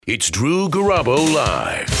It's Drew Garabo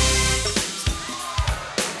Live.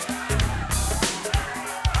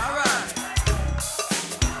 All right.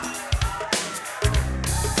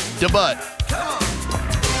 Da butt.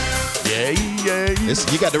 Yeah.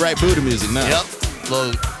 You got the right Buddha music now. Yep.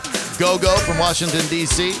 Little go-go from Washington,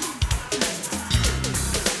 D.C.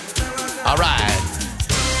 All right.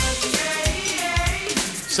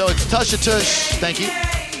 So it's Touch a Tush. Thank you.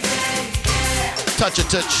 Touch a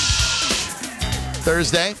Tush.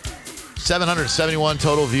 Thursday. 771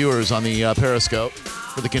 total viewers on the Periscope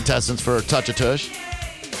for the contestants for Touch a Tush.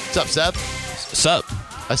 What's up, Seth? What's up?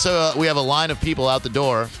 I saw we have a line of people out the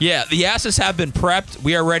door. Yeah, the asses have been prepped.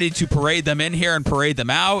 We are ready to parade them in here and parade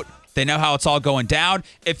them out. They know how it's all going down.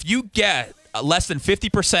 If you get less than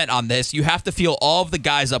 50% on this, you have to feel all of the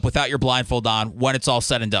guys up without your blindfold on when it's all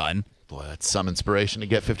said and done. Boy, that's some inspiration to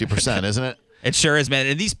get 50%, isn't it? It sure is, man.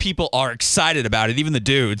 And these people are excited about it, even the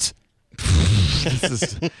dudes. This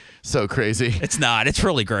is so crazy. It's not. It's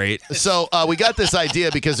really great. So we got this idea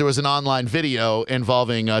because there was an online video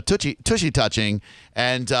involving tushy touching,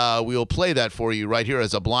 and we will play that for you right here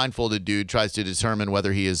as a blindfolded dude tries to determine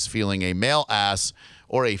whether he is feeling a male ass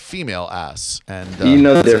or a female ass. And you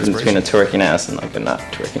know the difference between a twerking ass and like a not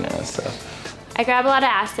twerking ass. So I grab a lot of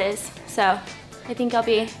asses, so I think I'll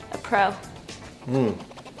be a pro.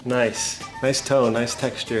 Nice. Nice tone, nice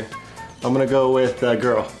texture. I'm gonna go with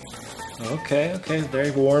girl. Okay,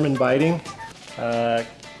 very warm and biting. Guy.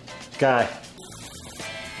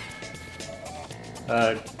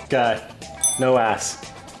 Guy. No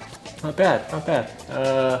ass. Not bad.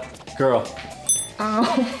 Girl.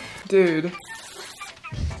 Oh, dude.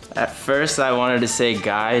 at first I wanted to say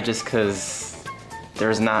guy just because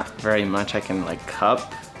there's not very much I can like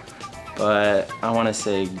cup, but I want to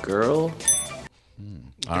say girl.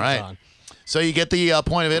 All right. So you get the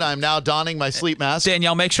point of it. I'm now donning my sleep mask.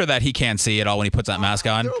 Danielle, make sure that he can't see at all when he puts that mask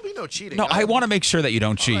on. There will be no cheating. No, I want to make sure that you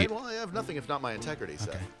don't cheat. All right, well, I have nothing if not my integrity,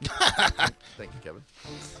 so. Thank you, Kevin.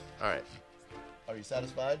 All right. Are you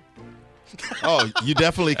satisfied? Oh, you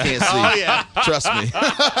definitely can't see. Oh, yeah. Trust me.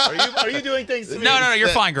 Are you doing things to me? No, you're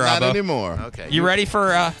fine, Garabo. Not anymore. Okay. You ready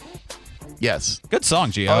for... Yes. Good song,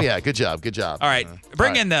 Gio. Oh, yeah. Good job. All right.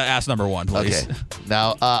 Bring in the ass number one, please. Okay.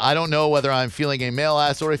 Now, I don't know whether I'm feeling a male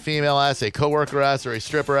ass or a female ass, a coworker ass or a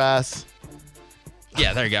stripper ass.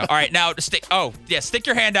 Yeah, there you go. All right. Now, stick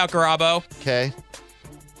your hand out, Garabo. Okay.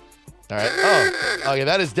 All right. Oh, okay.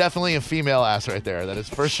 That is definitely a female ass right there. That is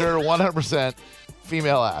for sure 100%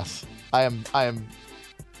 female ass. I'm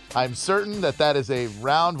certain that is a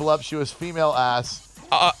round, voluptuous female ass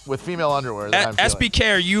with female underwear. That I'm feeling.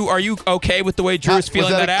 SBK, are you okay with the way Drew is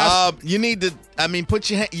feeling that ass? You need to. I mean, put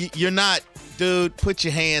your. You're not, dude. Put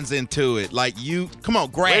your hands into it. Like you. Come on,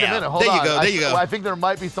 grab. Wait a minute. Hold there on. you go. There you go. I think there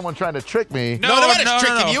might be someone trying to trick me. No, nobody's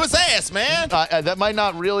tricking you. It's ass, man. That might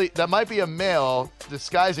not really. That might be a male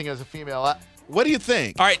disguising as a female. What do you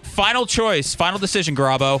think? All right, final choice, final decision,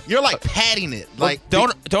 Garabo. You're like patting it. Like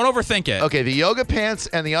don't overthink it. Okay, the yoga pants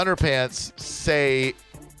and the underpants say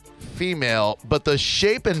female, but the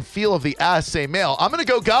shape and feel of the ass say male. I'm gonna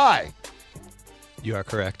go guy. You are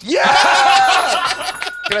correct. Yeah!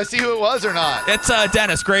 Can I see who it was or not? It's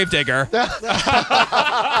Dennis Gravedigger.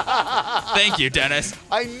 Thank you, Dennis.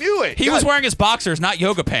 I knew it. He was wearing his boxers, not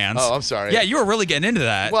yoga pants. Oh, I'm sorry. Yeah, you were really getting into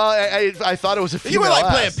that. Well, I thought it was a female. You were like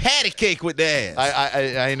ass. playing patty cake with that.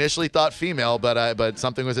 I initially thought female, but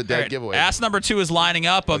something was a dead giveaway. Ass number 2 is lining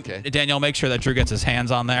up. Okay. Danielle, make sure that Drew gets his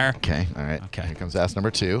hands on there. Okay. All right. Okay. Here comes ass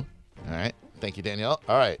number 2. All right. Thank you, Danielle.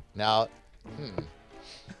 All right. Now,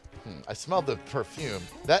 I smelled the perfume.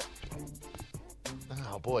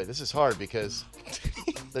 Oh boy, this is hard because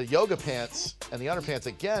the yoga pants and the underpants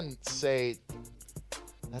again say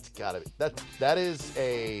that's gotta be that is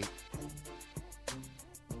a.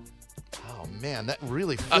 Oh man, that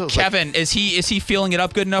really feels. Kevin, is he feeling it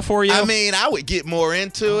up good enough for you? I mean, I would get more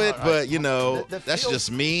into it, right. but you know, That that's feels-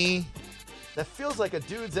 just me. That feels like a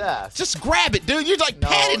dude's ass. Just grab it, dude. You're like no,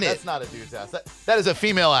 patting that's it. not a dude's ass. That is a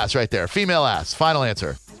female ass right there. Female ass. Final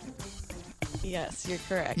answer. Yes, you're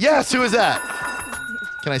correct. Yes. Who is that?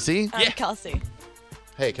 Can I see? Kelsey.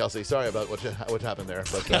 Hey, Kelsey. Sorry about what happened there.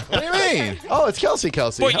 But, What do you mean? oh, it's Kelsey.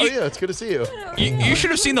 Boy, how are you? It's good to see you. You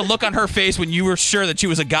should have seen the look on her face when you were sure that she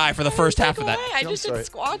was a guy for the first half of that. I just did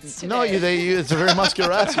squats today. No, it's a very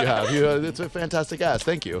muscular ass you have. It's a fantastic ass.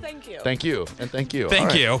 Thank you. Thank you. Thank you. And thank you. Thank All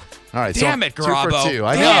right. you. All right. Damn so it, Garabo. 2 for 2.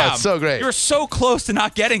 I know. Damn. It's so great. You were so close to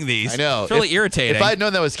not getting these. I know. It's really irritating. If I had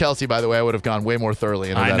known that was Kelsey, by the way, I would have gone way more thoroughly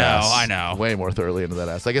into that ass. I know. Way more thoroughly into that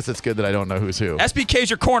ass. I guess it's good that I don't know who's who.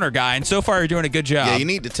 SBK's your corner guy, and so far you're doing a good job. Yeah, you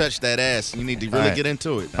need to touch that ass. You need to really All right. get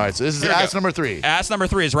into it. All right, so this is Here we ass go. number 3. Ass number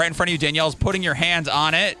 3 is right in front of you. Danielle's putting your hands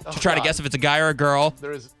on it to try to God. guess if it's a guy or a girl.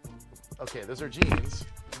 Okay, those are jeans.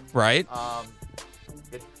 Right?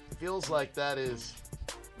 It feels like that is.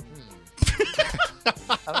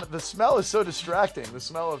 I don't know, the smell is so distracting. The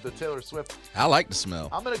smell of the Taylor Swift. I like the smell.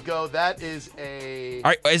 I'm gonna go. That is a.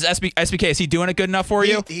 All right, is SBK, is he doing it good enough for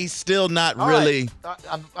you? He's still not All really right.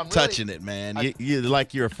 I'm really- touching it, man. You're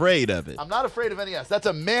like you're afraid of it. I'm not afraid of any ass. That's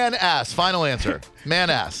a man ass. Final answer. Man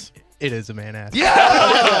ass. It is a man ass.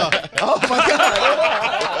 Yeah. Oh my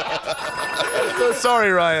God. I'm so sorry,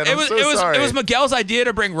 Ryan. I'm so sorry. It was Miguel's idea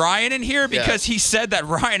to bring Ryan in here because he said that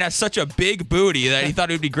Ryan has such a big booty that he thought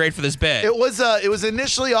it would be great for this bit. It was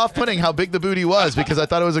initially off-putting how big the booty was because I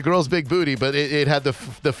thought it was a girl's big booty, but it had the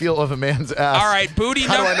feel of a man's ass. All right, booty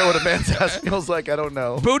How do number I know what a man's ass feels like? I don't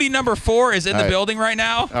know. booty number 4 is in All the right. building right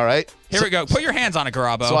now. All right. Here we go. Put your hands on it,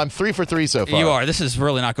 Garabo. So I'm 3 for 3 so far. You are. This is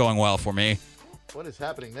really not going well for me. What is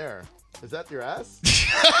happening there? Is that your ass?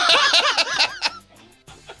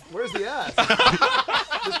 Where's the ass?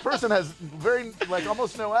 This person has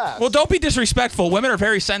almost no ass. Well, don't be disrespectful. Women are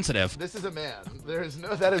very sensitive. This is a man. There is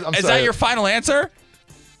no. That is. I'm Is sorry. that your final answer?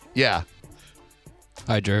 Yeah.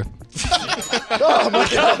 Hi, Drew. Oh my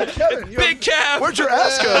God, Kevin! Big Kev. Where'd your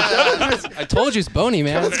ass go, Kevin? I told you it's bony,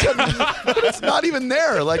 man. It's not even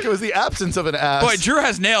there. Like it was the absence of an ass. Boy, Drew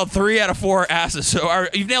has nailed 3 out of 4 asses. So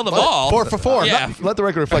you've nailed them all. 4 for 4. Yeah. Let the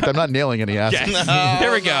record reflect. I'm not nailing any asses. Yes.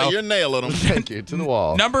 Here we go. You're nailing them. Thank you. To the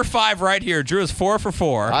wall. Number 5 right here. Drew is 4 for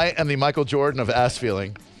 4. I am the Michael Jordan of ass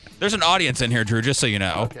feeling. There's an audience in here, Drew, just so you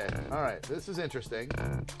know. Okay. All right. This is interesting.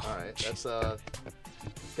 All right. That's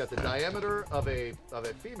it's got the diameter of a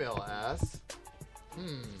female ass.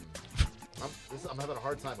 I'm having a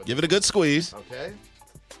hard time with Give it a good squeeze. Okay.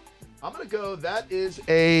 I'm gonna go. That is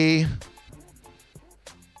a.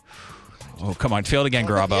 Oh, come on. Feel it again,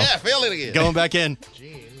 Garabo. Yeah, feel it again. Going back in.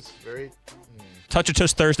 Jeans. Very. Touch a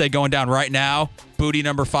Tush Thursday going down right now. Booty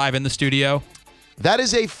number 5 in the studio. That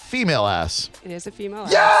is a female ass. It is a female.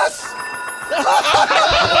 Yes.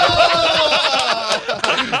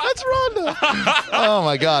 That's Rhonda. Oh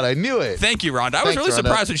my God, I knew it. Thank you, Rhonda. I was Thanks, really Rhonda.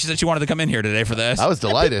 surprised when she said she wanted to come in here today for this. I was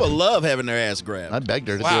delighted. People love having their ass grabbed. I begged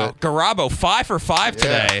her to Wow. do it. Garabo, 5 for 5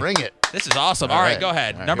 Yeah, today. bring it. This is awesome. All right, go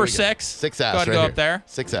ahead. All right, Number here we go. 6. 6 ass. Go ahead and right go here. up there.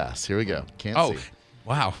 6 ass. Here we go. Can't Oh, see.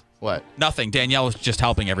 wow. What? Nothing. Danielle was just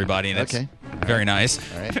helping everybody, and it's Okay. very nice.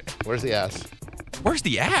 All right. Where's the ass? Where's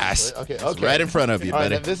the ass? Okay. It's Okay. right in front of you, All right.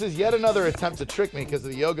 buddy. And this is yet another attempt to trick me because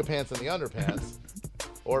of the yoga pants and the underpants,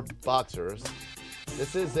 or boxers.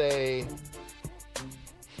 This is a.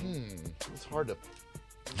 It's hard to.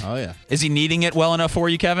 Oh, yeah. Is he kneading it well enough for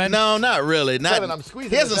you, Kevin? No, not really. Not, Kevin, I'm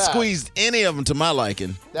squeezing he hasn't his ass. squeezed any of them to my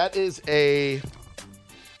liking. That is a.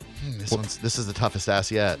 This is the toughest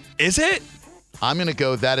ass yet. Is it? I'm gonna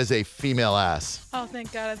go. That is a female ass. Oh,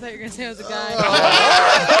 thank God. I thought you were going to say it was a guy.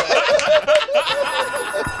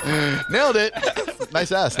 Nailed it.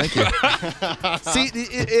 Nice ass. Thank you. See,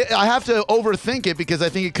 I have to overthink it because I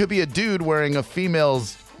think it could be a dude wearing a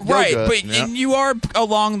female's. Right, yoga. but and you are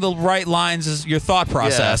along the right lines as your thought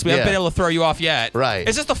process. Yeah, We haven't yeah. been able to throw you off yet. Right.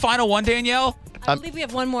 Is this the final one, Danielle? I believe we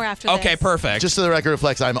have one more after this. Okay, perfect. Just so the record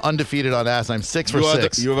reflects, I'm undefeated on ass. I'm 6 for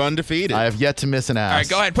 6. You're undefeated. I have yet to miss an ass. All right,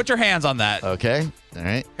 go ahead. Put your hands on that. Okay. All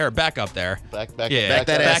right. Here, back up there. Back. Yeah. Back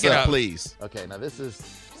that Back ass it up, up. please. Okay. Now this is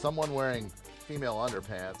someone wearing female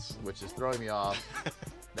underpants, which is throwing me off.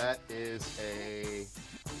 That is a.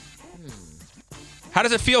 How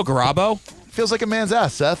does it feel, Garabo? Feels like a man's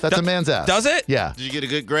ass, Seth. That's a man's ass. Does it? Yeah. Did you get a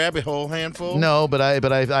good grab, a whole handful? No, but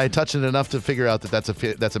I touched it enough to figure out that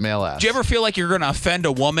that's a male ass. Do you ever feel like you're going to offend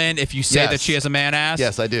a woman if you say Yes. that she has a man ass?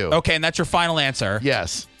 Yes, I do. Okay, and that's your final answer.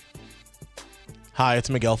 Yes. Hi, it's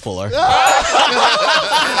Miguel Fuller.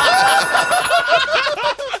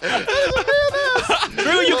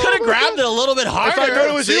 Drew, you could have grabbed it a little bit harder. If I knew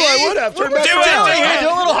it was you, I would have. Turn back Do around. it. Do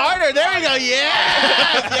a little harder. There you go.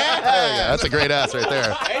 Yeah. That's a great ass right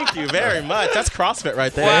there. Thank you very much. That's CrossFit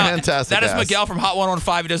right there. Wow. Fantastic That is ass. Miguel from Hot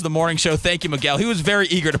 115. He does the morning show. Thank you, Miguel. He was very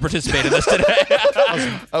eager to participate in this today.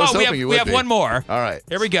 I was we hoping have, you we would have be. one more. All right.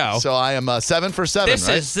 Here we go. So I am 7 for 7, This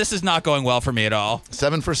right? is not going well for me at all.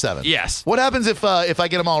 7 for 7. Yes. What happens if I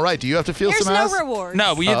get them all right? Do you have to feel There's some no ass? reward.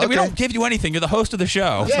 No, we okay. don't give you anything. You're the host of the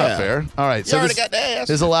show. That's not fair. All right. You So already this, got the ass.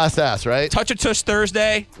 this is the last ass, right? Touch a Tush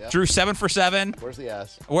Thursday. Drew 7 for 7. Where's the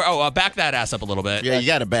ass? Back that ass up a little bit. Yeah, you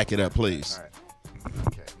got to back it up, please. All right.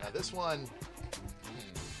 Okay. Now this one.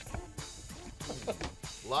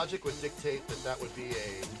 Logic would dictate that would be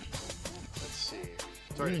a. Let's see.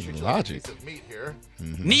 Sorry to shoot you like a Logic. piece of meat here.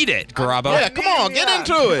 Need it, Garabo. Yeah, come on, get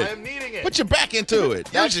into it. I'm needing it. Put your back into it.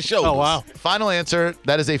 Use your shoulders. Oh, wow. Final answer.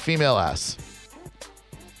 That is a female ass.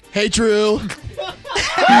 Hey, Drew.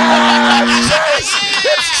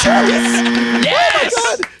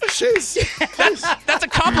 Yes! Chase. That's a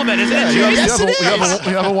compliment, isn't it, You Chase?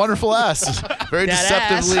 have a wonderful ass. Very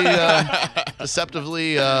That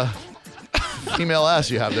deceptively female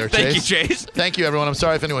ass you have there, Thank Chase. you, Chase. Thank you, everyone. I'm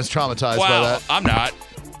sorry if anyone's traumatized by Wow, that. I'm not.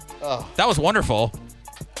 That was wonderful.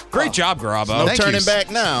 Great job, Garabo. No Thank you. turning back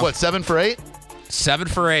now. What, 7 for 8? 7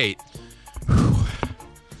 for 8.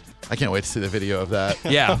 I can't wait to see the video of that.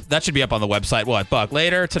 Yeah, that should be up on the website. What, Buck?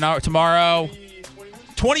 Later? Tomorrow?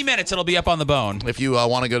 20 minutes, it'll be up on the bone. If you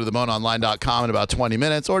want to go to theboneonline.com in about 20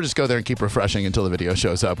 minutes, or just go there and keep refreshing until the video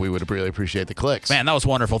shows up, we would really appreciate the clicks. Man, that was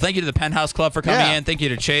wonderful. Thank you to the Penthouse Club for coming Yeah. in. Thank you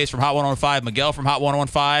to Chase from Hot 105, Miguel from Hot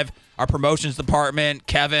 115, our promotions department,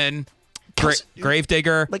 Kevin,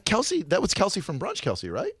 Gravedigger. Like Kelsey, that was Kelsey from Brunch Kelsey,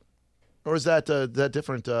 right? Or is that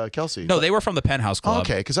different Kelsey? No, they were from the Penthouse Club. Oh,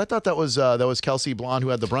 okay, because I thought that was Kelsey Blonde who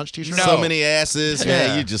had the brunch t-shirt. No. So many asses. Yeah.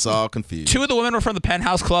 Man, you just all confused. 2 of the women were from the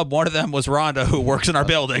Penthouse Club. One of them was Rhonda, who works in our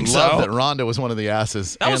building. Love So that Rhonda was one of the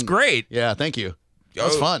asses. that was And- great. Yeah, thank you. That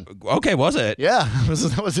was fun. Okay, was it? Yeah,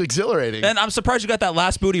 that was exhilarating. And I'm surprised you got that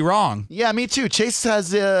last booty wrong. Yeah, me too. Chase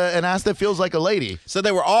has an ass that feels like a lady. So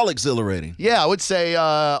they were all exhilarating. Yeah, I would say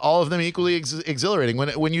all of them equally exhilarating.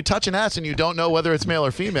 When you touch an ass and you don't know whether it's male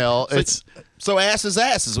or female, So ass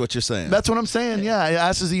is what you're saying. that's what I'm saying. Yeah,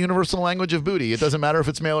 ass is the universal language of booty. It doesn't matter if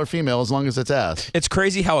it's male or female as long as it's ass. It's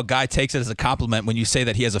crazy how a guy takes it as a compliment when you say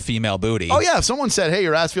that he has a female booty. Oh yeah, if someone said, "Hey,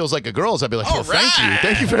 your ass feels like a girl's," I'd be like, "Oh,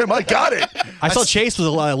 thank you very much, got it." I saw Chase was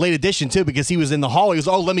a late addition, too, because he was in the hall. He goes,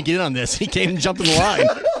 oh, let me get in on this. He came and jumped in the line.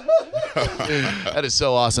 That is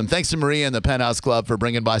so awesome. Thanks to Maria and the Penthouse Club for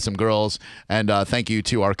bringing by some girls, and thank you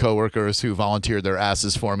to our coworkers who volunteered their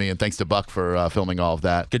asses for me, and thanks to Buck for filming all of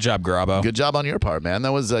that. Good job, Garabo. Good job on your part, man.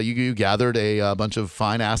 That was you gathered a bunch of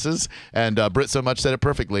fine asses, and Britt so much said it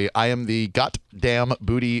perfectly. I am the goddamn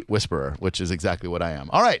booty whisperer, which is exactly what I am.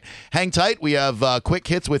 All right, hang tight. We have quick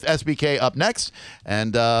hits with SBK up next,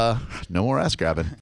 and no more ass grabbing.